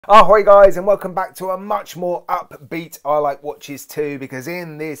Ahoy guys, and welcome back to a much more upbeat I Like Watches Too, because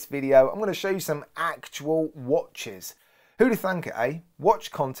in this video I'm going to show you some actual watches. Who'd have thunk it, eh? Watch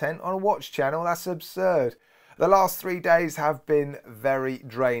content on a watch channel? That's absurd. The last 3 days have been very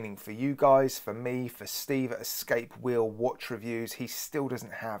draining for you guys, for me, for Steve at Escape Wheel Watch Reviews. He still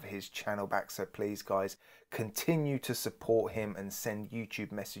doesn't have his channel back, so please guys, continue to support him and send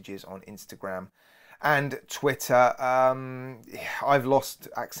YouTube messages on Instagram and Twitter. I've lost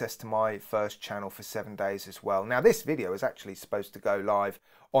access to my first channel for 7 days as well. Now this video is actually supposed to go live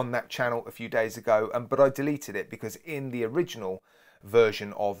on that channel a few days ago, but I deleted it because in the original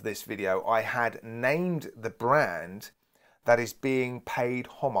version of this video I had named the brand that is being paid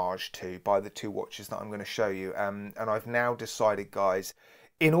homage to by the two watches that I'm going to show you, and I've now decided, guys,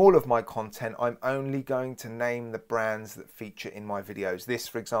 in all of my content, I'm only going to name the brands that feature in my videos. This,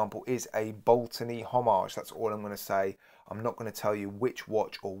 for example, is a Baltany homage. That's all I'm going to say. I'm not going to tell you which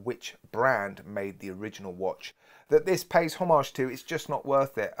watch or which brand made the original watch that this pays homage to. It's just not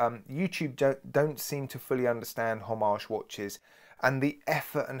worth it. YouTube don't seem to fully understand homage watches and the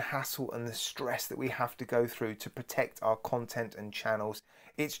effort and hassle and the stress that we have to go through to protect our content and channels.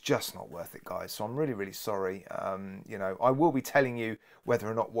 It's just not worth it, guys. So I'm really sorry. You know, I will be telling you whether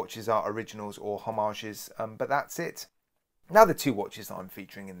or not watches are originals or homages, but that's it. Now the two watches that I'm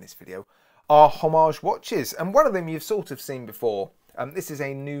featuring in this video are homage watches, and one of them you've sort of seen before. This is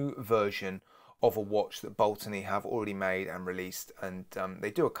a new version of a watch that Baltany have already made and released, and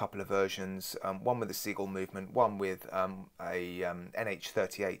they do a couple of versions, one with a seagull movement, one with a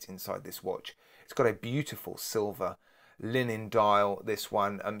NH38 inside this watch. It's got a beautiful silver linen dial, this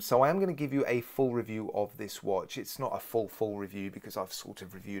one, so I am going to give you a full review of this watch. It's not a full review because I've sort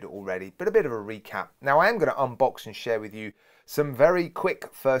of reviewed it already, but a bit of a recap. Now I am going to unbox and share with you some very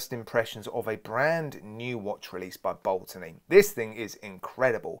quick first impressions of a brand new watch released by Baltany. This thing is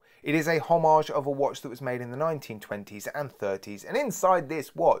incredible. It is a homage of a watch that was made in the 1920s and 30s, and inside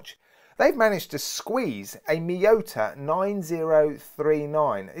this watch they've managed to squeeze a Miyota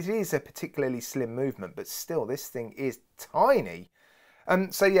 9039. It is a particularly slim movement, but still this thing is tiny.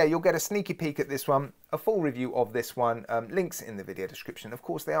 So yeah, you'll get a sneaky peek at this one, a full review of this one, links in the video description. Of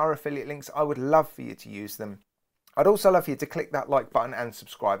course, they are affiliate links. I would love for you to use them. I'd also love for you to click that like button and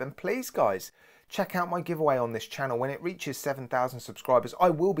subscribe. And please, guys, check out my giveaway on this channel. When it reaches 7,000 subscribers, I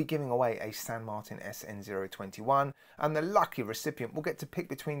will be giving away a San Martin SN021, and the lucky recipient will get to pick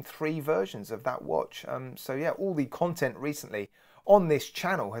between 3 versions of that watch. So yeah, all the content recently on this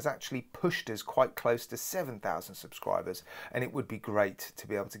channel has actually pushed us quite close to 7,000 subscribers, and it would be great to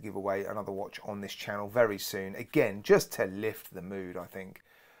be able to give away another watch on this channel very soon. Again, just to lift the mood, I think.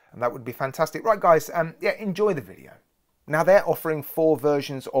 And that would be fantastic. Right, guys, yeah, enjoy the video. Now they're offering 4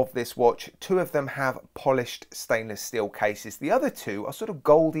 versions of this watch. 2 of them have polished stainless steel cases. The other 2 are sort of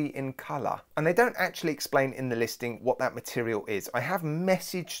goldy in colour. And they don't actually explain in the listing what that material is. I have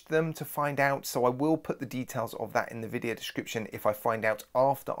messaged them to find out, so I will put the details of that in the video description if I find out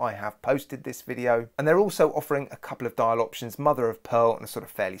after I have posted this video. And they're also offering a couple of dial options, mother of pearl and a sort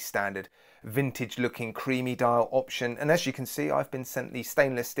of fairly standard vintage looking creamy dial option. And as you can see, I've been sent the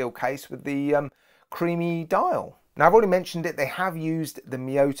stainless steel case with the creamy dial. Now I've already mentioned it, they have used the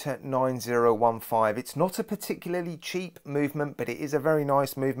Miyota 9015. It's not a particularly cheap movement, but it is a very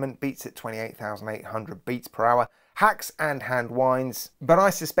nice movement, beats at 28,800 beats per hour, hacks and hand winds, but I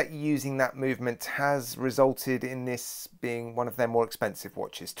suspect using that movement has resulted in this being one of their more expensive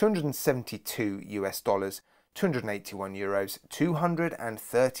watches. $272 US, 281 euros,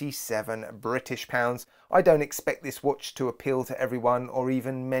 237 British pounds. I don't expect this watch to appeal to everyone or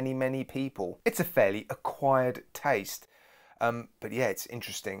even many people. It's a fairly acquired taste. But yeah, it's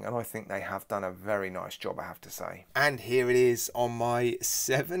interesting, and I think they have done a very nice job, I have to say. And here it is on my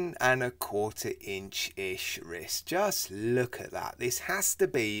 7¼ inch-ish wrist. Just look at that. This has to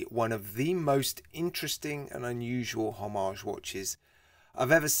be one of the most interesting and unusual homage watches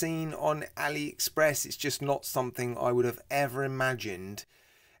I've ever seen on AliExpress. It's just not something I would have ever imagined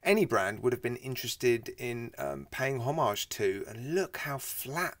any brand would have been interested in paying homage to. And look how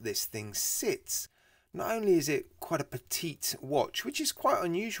flat this thing sits. Not only is it quite a petite watch, which is quite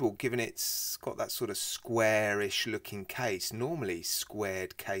unusual given it's got that sort of squarish looking case. Normally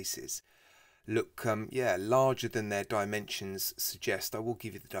squared cases look yeah, larger than their dimensions suggest. I will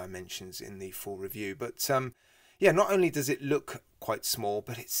give you the dimensions in the full review, but yeah, not only does it look quite small,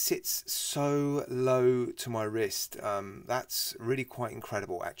 but it sits so low to my wrist. That's really quite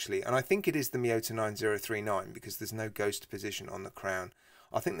incredible, actually. And I think it is the Miyota 9039 because there's no ghost position on the crown.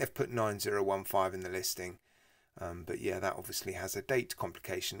 I think they've put 9015 in the listing. But yeah, that obviously has a date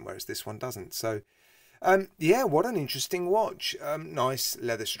complication, whereas this one doesn't. So Yeah, what an interesting watch. Nice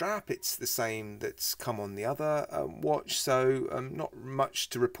leather strap. It's the same that's come on the other watch, so not much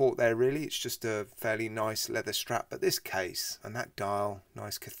to report there really. It's just a fairly nice leather strap. But this case and that dial,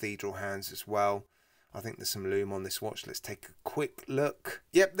 nice cathedral hands as well. I think there's some lume on this watch. Let's take a quick look.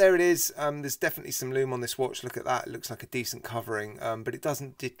 Yep, there it is. There's definitely some lume on this watch. Look at that. It looks like a decent covering, but it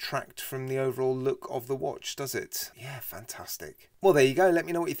doesn't detract from the overall look of the watch, does it? Yeah, fantastic. Well, there you go. Let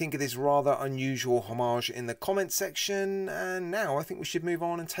me know what you think of this rather unusual homage in the comment section. And now I think we should move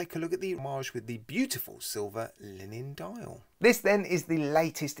on and take a look at the homage with the beautiful silver linen dial. This then is the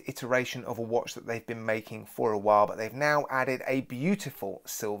latest iteration of a watch that they've been making for a while, but they've now added a beautiful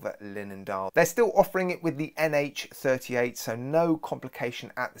silver linen dial. They're still offering it with the NH38, so no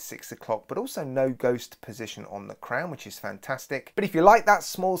complication at the 6 o'clock, but also no ghost position on the crown, which is fantastic. But if you like that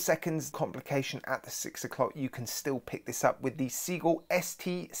small seconds complication at the 6 o'clock, you can still pick this up with the Seagull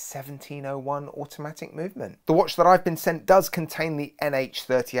ST1701 automatic movement. The watch that I've been sent does contain the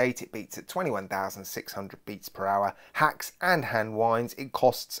NH38. It beats at 21,600 beats per hour, hacks and hand winds. It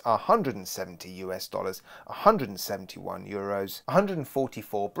costs $170 US, 171 euros,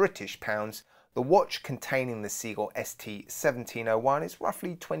 144 British pounds. The watch containing the Seagull ST1701 is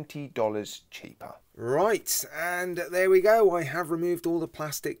roughly $20 cheaper. Right, and there we go. I have removed all the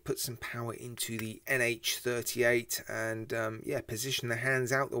plastic, put some power into the NH38, and yeah, position the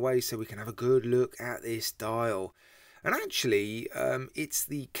hands out the way so we can have a good look at this dial. And actually, it's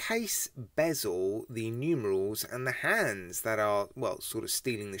the case bezel, the numerals, and the hands that are, well, sort of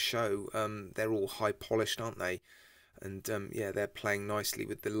stealing the show. They're all high polished, aren't they? And yeah, they're playing nicely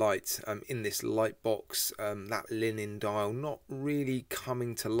with the light. In this light box, that linen dial not really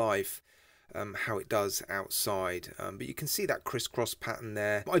coming to life how it does outside. But you can see that crisscross pattern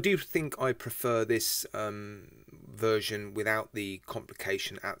there. I do think I prefer this version without the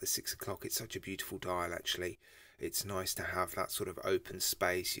complication at the 6 o'clock. It's such a beautiful dial, actually. It's nice to have that sort of open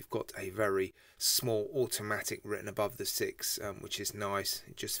space. You've got a very small automatic written above the 6, which is nice.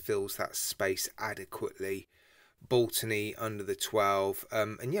 It just fills that space adequately. Baltany under the 12,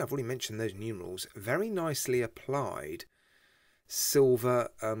 and yeah, I've already mentioned those numerals, very nicely applied. Silver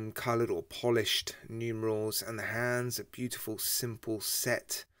coloured or polished numerals, and the hands, a beautiful simple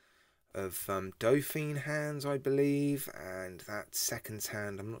set of Dauphine hands, I believe, and that seconds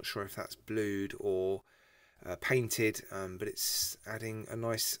hand, I'm not sure if that's blued or painted, but it's adding a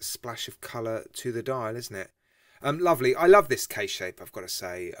nice splash of colour to the dial, isn't it? Lovely. I love this case shape, I've got to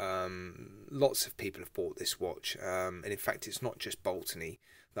say. Lots of people have bought this watch, and in fact it's not just Baltany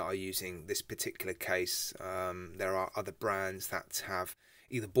that are using this particular case. There are other brands that have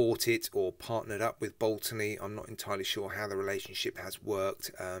either bought it or partnered up with Baltany. I'm not entirely sure how the relationship has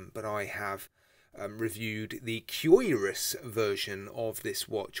worked, but I have reviewed the Curious version of this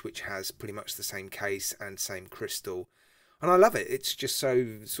watch, which has pretty much the same case and same crystal. And I love it. It's just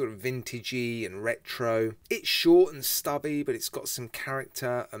so sort of vintagey and retro. It's short and stubby, but it's got some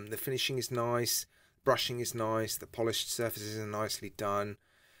character. The finishing is nice. Brushing is nice. The polished surfaces are nicely done.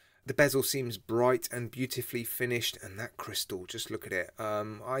 The bezel seems bright and beautifully finished. And that crystal, just look at it.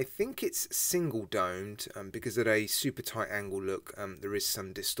 I think it's single domed because at a super tight angle look, there is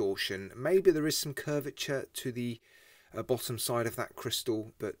some distortion. Maybe there is some curvature to the bottom side of that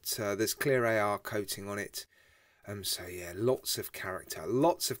crystal, but there's clear AR coating on it. So yeah, lots of character,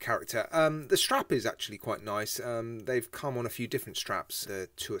 lots of character. The strap is actually quite nice. They've come on a few different straps, the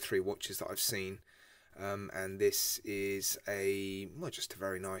 2 or 3 watches that I've seen. And this is just a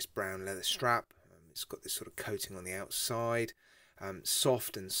very nice brown leather strap. It's got this sort of coating on the outside.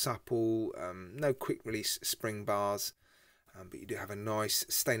 Soft and supple, no quick release spring bars. But you do have a nice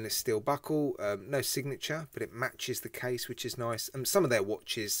stainless steel buckle, no signature, but it matches the case, which is nice. Some of their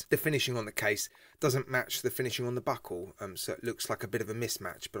watches, the finishing on the case doesn't match the finishing on the buckle, so it looks like a bit of a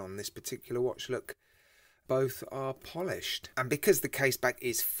mismatch. But on this particular watch, look, both are polished. And because the case back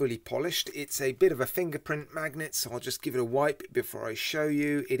is fully polished, it's a bit of a fingerprint magnet, so I'll just give it a wipe before I show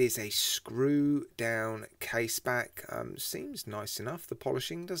you. It is a screw down case back. Seems nice enough, the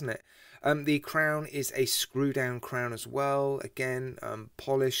polishing, doesn't it? The crown is a screw down crown as well. Again,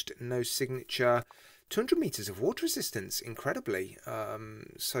 polished, no signature. 200 meters of water resistance, incredibly.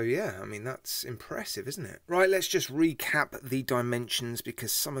 So yeah, I mean, that's impressive, isn't it? Right, let's just recap the dimensions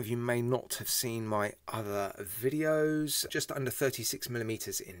because some of you may not have seen my other videos. Just under 36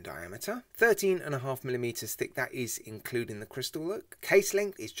 millimeters in diameter, 13.5 millimeters thick, that is including the crystal look. Case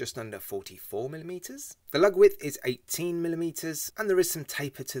length is just under 44 millimeters. The lug width is 18 millimeters, and there is some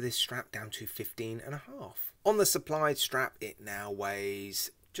taper to this strap down to 15.5. On the supplied strap, it now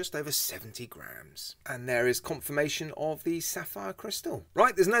weighs just over 70 grams. And there is confirmation of the sapphire crystal.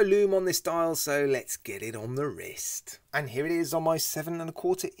 Right, there's no loom on this dial, so let's get it on the wrist. And here it is on my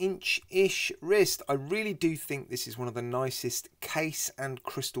 7¼ inch-ish wrist. I really do think this is one of the nicest case and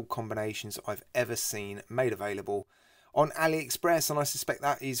crystal combinations I've ever seen made available on AliExpress, and I suspect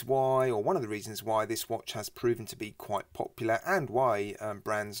that is why, or one of the reasons why, this watch has proven to be quite popular, and why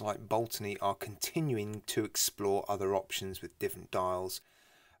brands like Baltany are continuing to explore other options with different dials.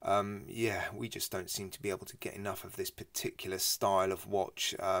 Yeah, we just don't seem to be able to get enough of this particular style of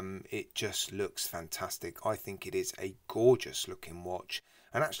watch. It just looks fantastic. I think it is a gorgeous looking watch,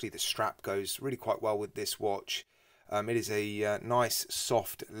 and actually the strap goes really quite well with this watch. It is a nice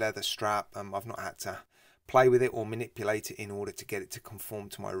soft leather strap. I've not had to play with it or manipulate it in order to get it to conform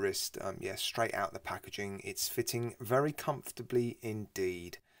to my wrist. Yeah, straight out the packaging, it's fitting very comfortably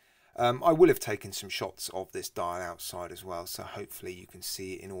indeed. I will have taken some shots of this dial outside as well, so hopefully you can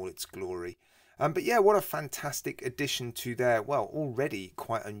see it in all its glory. But yeah, what a fantastic addition to their, well, already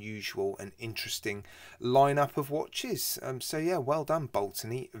quite unusual and interesting lineup of watches. So yeah, well done,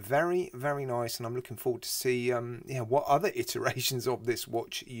 Baltany. Very, very nice, and I'm looking forward to see yeah, what other iterations of this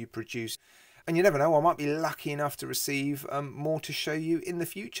watch you produce. And you never know, I might be lucky enough to receive more to show you in the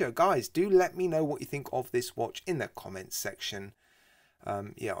future. Guys, do let me know what you think of this watch in the comments section.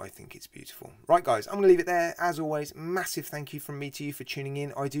 Yeah, I think it's beautiful. Right, guys, I'm going to leave it there. As always, massive thank you from me to you for tuning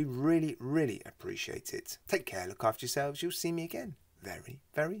in. I do really, really appreciate it. Take care, look after yourselves. You'll see me again very,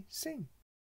 very soon.